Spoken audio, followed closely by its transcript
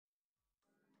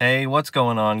Hey, what's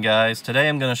going on, guys? Today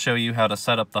I'm going to show you how to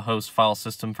set up the host file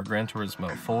system for Gran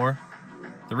Turismo 4.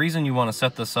 The reason you want to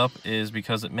set this up is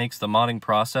because it makes the modding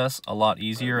process a lot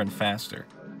easier and faster.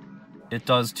 It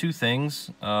does two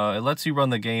things. It lets you run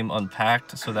the game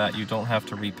unpacked so that you don't have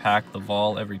to repack the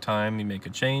vol every time you make a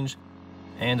change,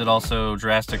 and it also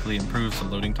drastically improves the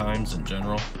loading times in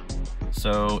general.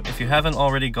 So if you haven't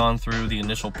already gone through the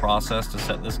initial process to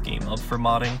set this game up for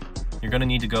modding, you're going to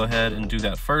need to go ahead and do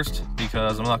that first,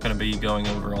 because I'm not going to be going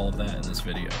over all of that in this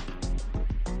video.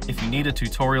 If you need a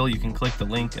tutorial, you can click the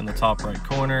link in the top right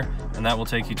corner, and that will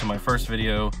take you to my first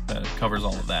video that covers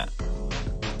all of that.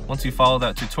 Once you follow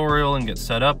that tutorial and get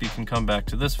set up, you can come back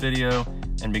to this video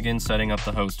and begin setting up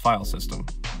the host file system.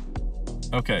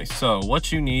 Okay, so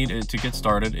what you need to get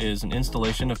started is an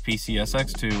installation of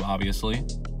PCSX2, obviously,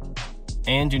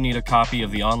 and you need a copy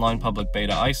of the online public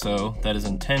beta ISO that is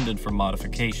intended for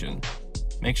modification.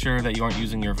 Make sure that you aren't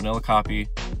using your vanilla copy.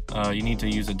 You need to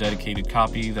use a dedicated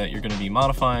copy that you're going to be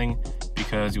modifying,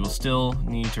 because you will still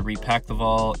need to repack the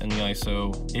vol and the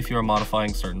ISO if you are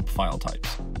modifying certain file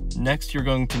types. Next, you're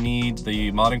going to need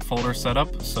the modding folder set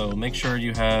up, so make sure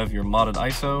you have your modded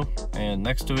ISO, and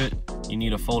next to it you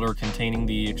need a folder containing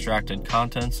the extracted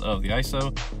contents of the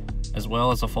ISO, as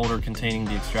well as a folder containing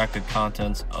the extracted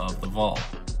contents of the vol.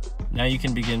 Now you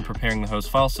can begin preparing the host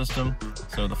file system.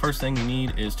 So the first thing you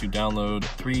need is to download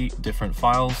 3 different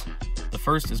files. The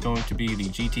first is going to be the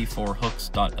GT4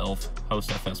 hooks.elf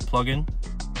HostFS plugin.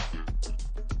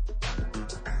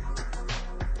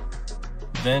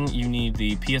 Then you need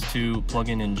the PS2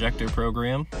 plugin injector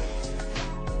program.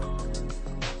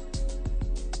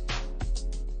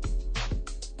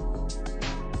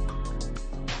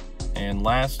 And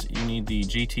last, you need the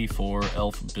GT4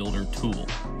 elf builder tool.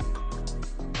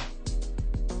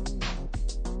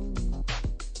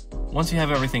 Once you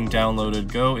have everything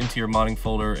downloaded, go into your modding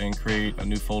folder and create a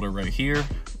new folder right here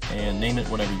and name it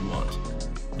whatever you want.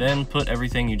 Then put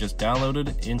everything you just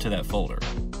downloaded into that folder.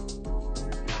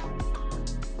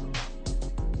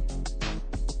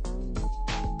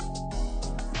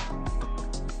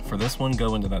 For this one,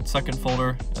 go into that second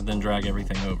folder and then drag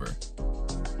everything over.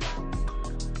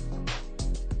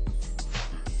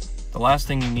 The last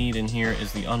thing you need in here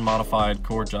is the unmodified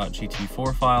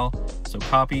core.gt4 file, so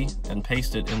copy and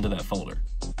paste it into that folder.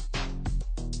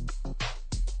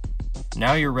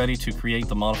 Now you're ready to create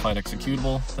the modified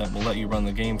executable that will let you run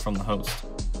the game from the host.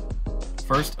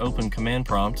 First, open Command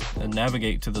Prompt and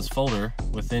navigate to this folder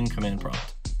within Command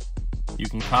Prompt. You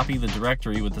can copy the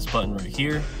directory with this button right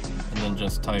here, and then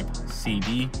just type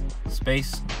cd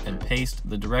space and paste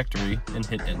the directory and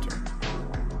hit enter.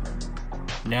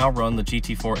 Now run the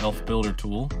GT4 elf builder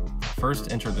tool.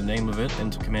 First enter the name of it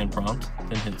into Command Prompt,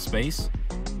 then hit space.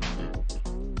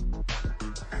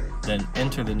 Then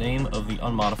enter the name of the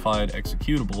unmodified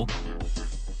executable.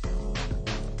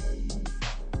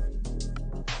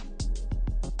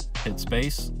 Hit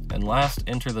space, and last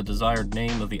enter the desired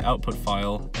name of the output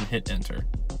file and hit enter.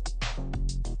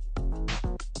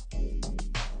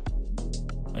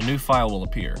 A new file will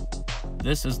appear.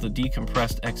 This is the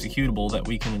decompressed executable that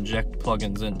we can inject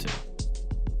plugins into.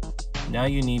 Now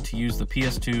you need to use the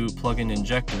PS2 plugin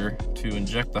injector to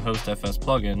inject the HostFS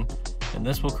plugin, and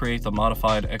this will create the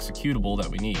modified executable that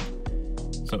we need.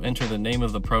 So enter the name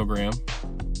of the program,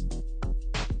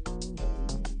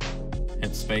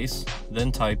 hit space,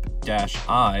 then type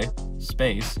 -i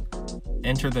space,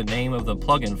 enter the name of the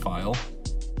plugin file,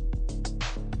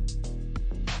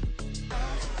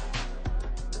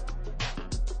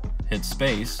 hit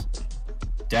space,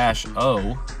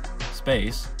 -o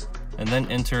space, and then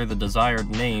enter the desired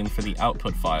name for the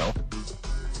output file,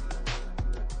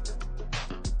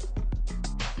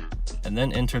 and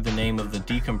then enter the name of the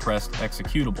decompressed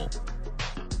executable.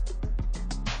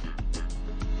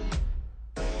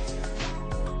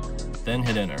 Then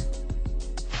hit enter.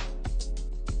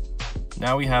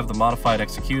 Now we have the modified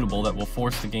executable that will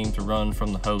force the game to run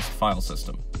from the host file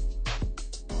system.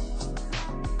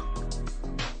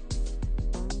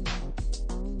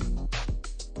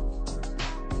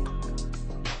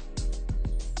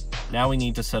 Now we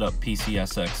need to set up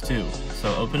PCSX2,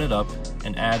 so open it up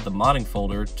and add the modding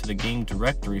folder to the game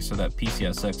directory so that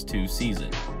PCSX2 sees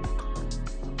it.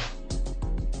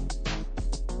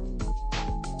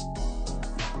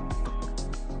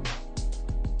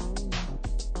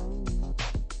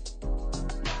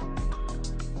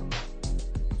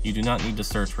 You do not need to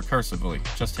search recursively,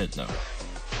 just hit no.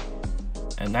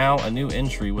 And now a new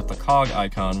entry with the cog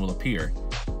icon will appear.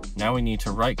 Now we need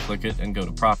to right-click it and go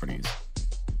to Properties.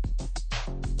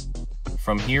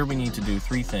 From here we need to do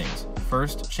 3 things.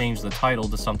 First, change the title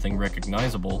to something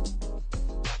recognizable.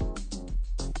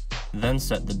 Then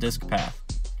set the disk path.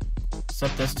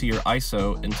 Set this to your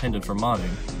ISO intended for modding.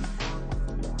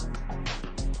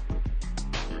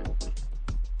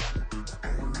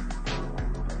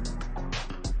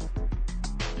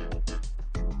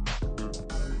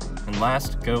 And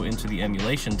last, go into the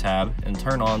emulation tab and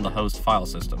turn on the host file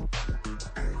system.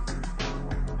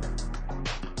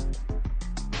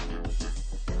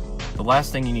 The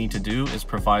last thing you need to do is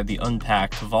provide the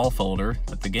unpacked vol folder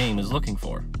that the game is looking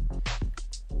for.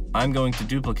 I'm going to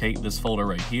duplicate this folder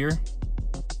right here.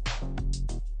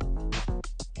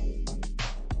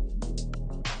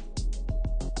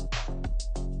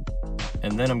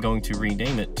 And then I'm going to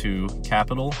rename it to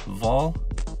capital vol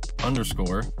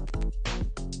underscore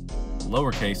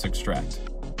lowercase extract.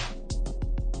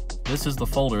 This is the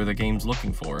folder the game's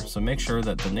looking for, so make sure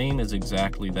that the name is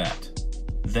exactly that.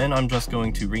 Then I'm just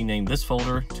going to rename this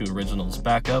folder to originals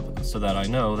backup so that I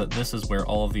know that this is where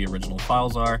all of the original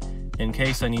files are in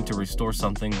case I need to restore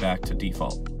something back to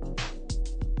default.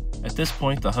 At this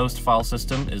point, the host file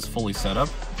system is fully set up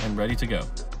and ready to go.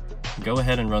 Go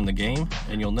ahead and run the game,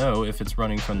 and you'll know if it's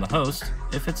running from the host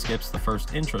if it skips the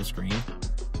first intro screen,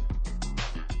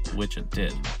 which it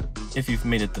did. If you've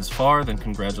made it this far, then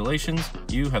congratulations,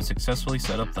 you have successfully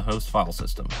set up the host file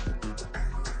system.